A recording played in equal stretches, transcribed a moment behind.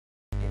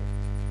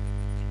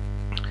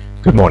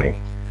Good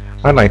morning.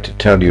 I'd like to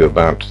tell you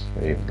about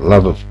the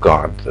love of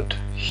God that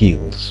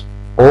heals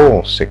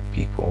all sick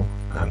people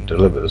and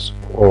delivers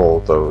all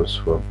those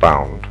who are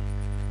bound,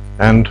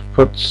 and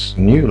puts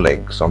new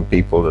legs on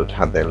people that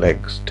had their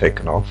legs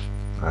taken off,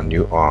 and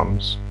new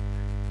arms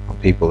on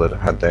people that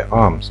had their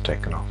arms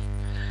taken off,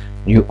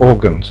 new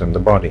organs in the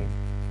body.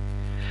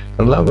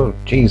 The love of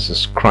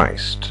Jesus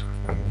Christ,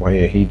 and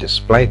where he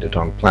displayed it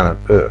on planet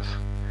Earth,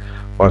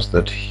 was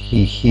that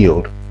he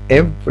healed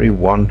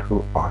everyone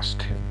who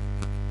asked him.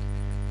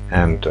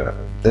 And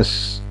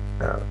this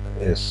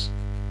is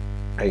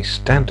a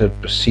standard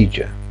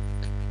procedure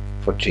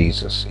for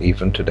Jesus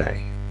even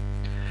today.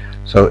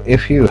 So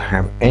if you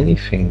have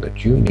anything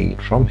that you need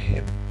from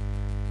him,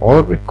 all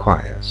it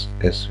requires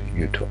is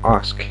you to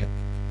ask him.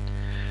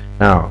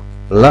 Now,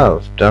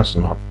 love does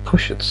not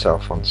push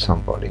itself on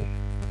somebody,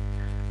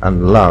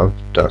 and love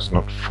does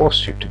not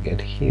force you to get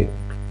healed.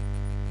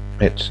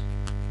 It's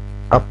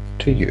up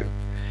to you.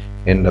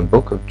 In the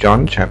book of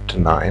John chapter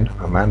 9,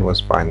 a man was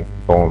born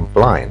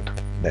blind.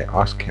 They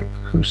asked him,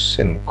 whose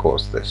sin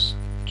caused this?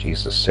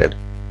 Jesus said,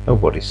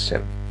 nobody's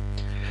sin.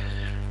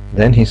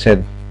 Then he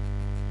said,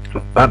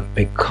 but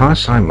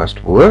because I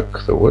must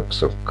work the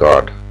works of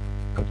God,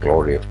 the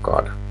glory of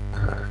God,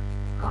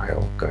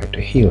 I'm going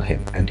to heal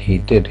him. And he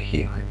did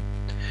heal him.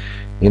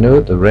 You know,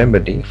 the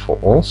remedy for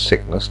all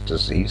sickness,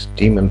 disease,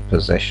 demon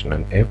possession,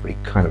 and every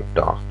kind of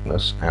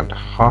darkness and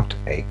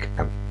heartache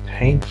and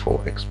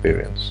painful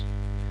experience,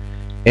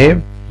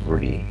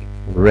 every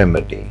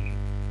remedy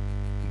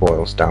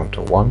boils down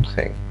to one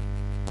thing: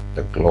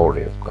 the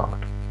glory of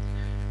God.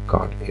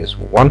 God is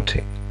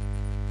wanting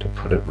to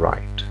put it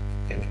right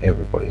in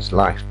everybody's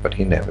life, but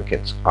he never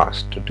gets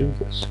asked to do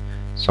this.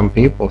 Some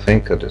people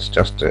think that it's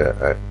just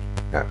a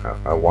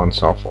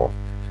once-off or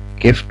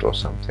gift or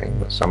something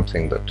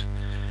that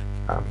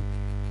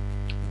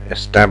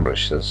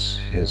establishes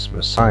his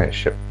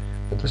messiahship,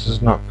 but this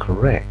is not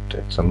correct.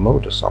 It's a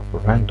modus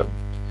operandum.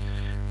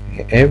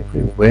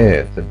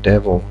 Everywhere the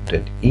devil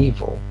did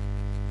evil,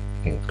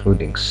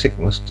 including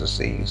sickness,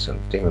 disease, and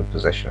demon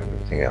possession and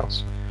everything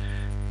else,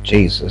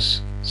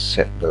 Jesus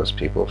set those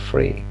people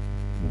free,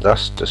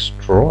 thus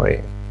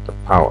destroying the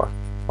power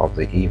of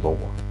the evil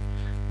one.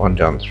 1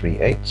 John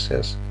 3:8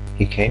 says,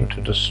 he came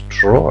to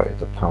destroy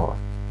the power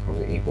of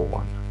the evil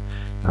one.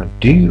 Now,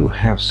 do you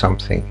have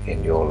something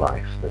in your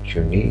life that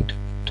you need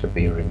to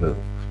be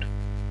removed?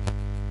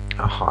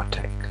 A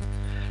heartache,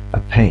 a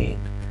pain,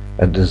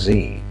 a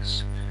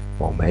disease,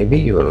 or maybe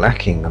you are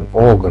lacking an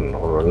organ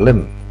or a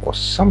limb or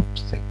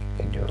something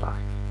in your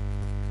life.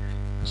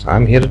 Because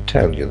I'm here to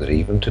tell you that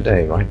even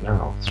today, right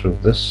now, through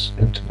this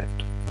internet,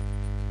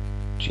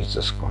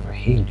 Jesus is going to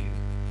heal you.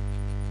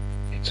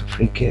 It's a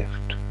free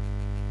gift.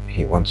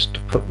 He wants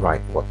to put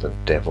right what the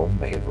devil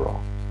made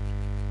wrong.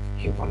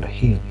 He wants to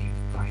heal you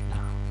right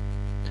now.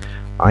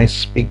 I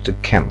speak to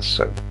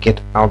cancer.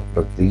 Get out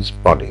of these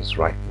bodies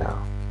right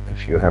now.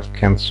 If you have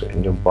cancer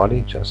in your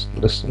body, just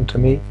listen to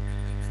me.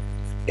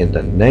 In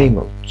the name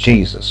of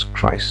Jesus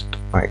Christ,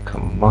 I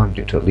command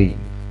you to leave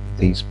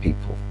these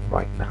people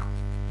right now.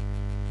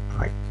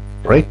 I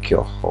break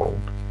your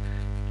hold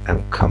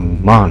and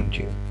command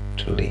you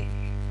to leave.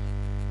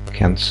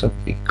 Cancer,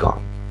 be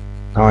gone.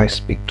 Now I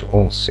speak to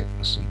all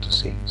sickness and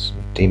disease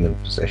and demon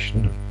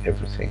possession and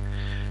everything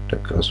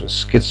that goes with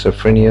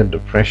schizophrenia,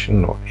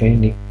 depression, or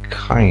any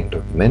kind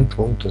of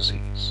mental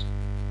disease.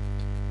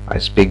 I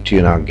speak to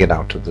you now. Get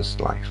out of this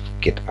life.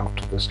 Get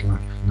out of this life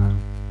now.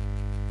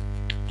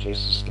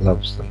 Jesus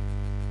loves them.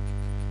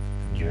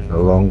 You're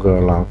no longer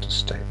allowed to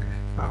stay there.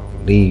 Now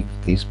leave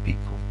these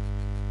people.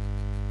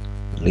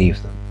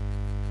 Leave them.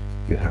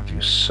 You have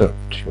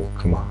usurped your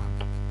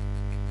command.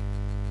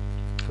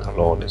 The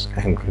Lord is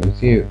angry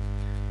with you.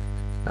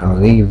 Now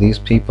leave these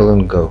people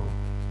and go.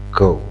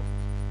 Go,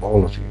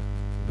 all of you.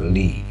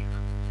 Leave.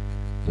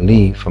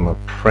 Leave from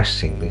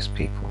oppressing these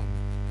people.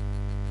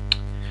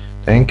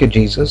 Thank you,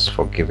 Jesus,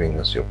 for giving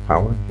us your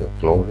power, your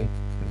glory,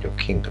 and your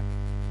kingdom.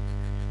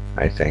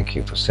 I thank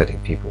you for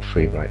setting people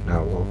free right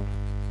now, Lord.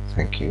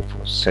 Thank you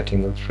for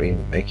setting them free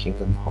and making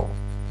them whole.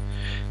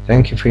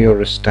 Thank you for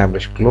your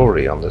established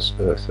glory on this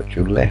earth that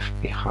you left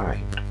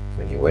behind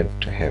when you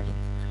went to heaven,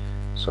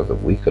 so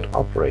that we could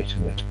operate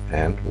in it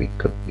and we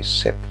could be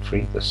set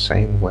free the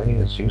same way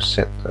as you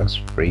set us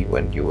free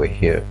when you were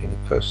here in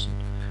person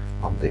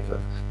on the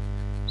earth.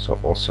 So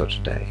also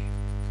today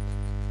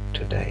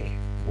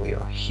we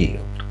are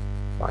healed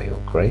by your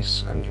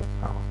grace and your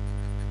power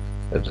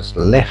that is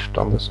left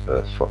on this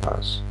earth for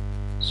us,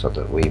 so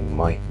that we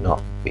might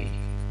not be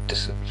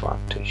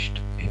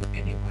disadvantaged in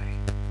any way.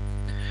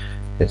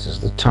 It is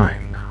the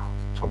time now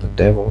for the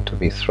devil to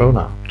be thrown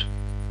out.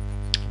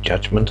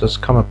 Judgment has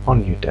come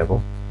upon you,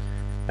 devil,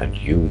 and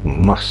you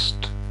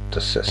must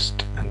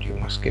desist and you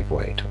must give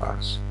way to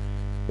us.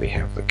 We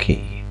have the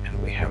key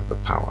and we have the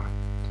power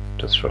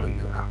to throw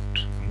you out,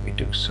 and we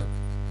do so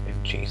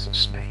in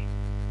Jesus' name.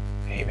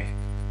 Amen.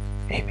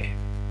 Amen.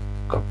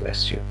 God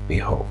bless you. Be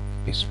whole.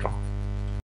 Be strong.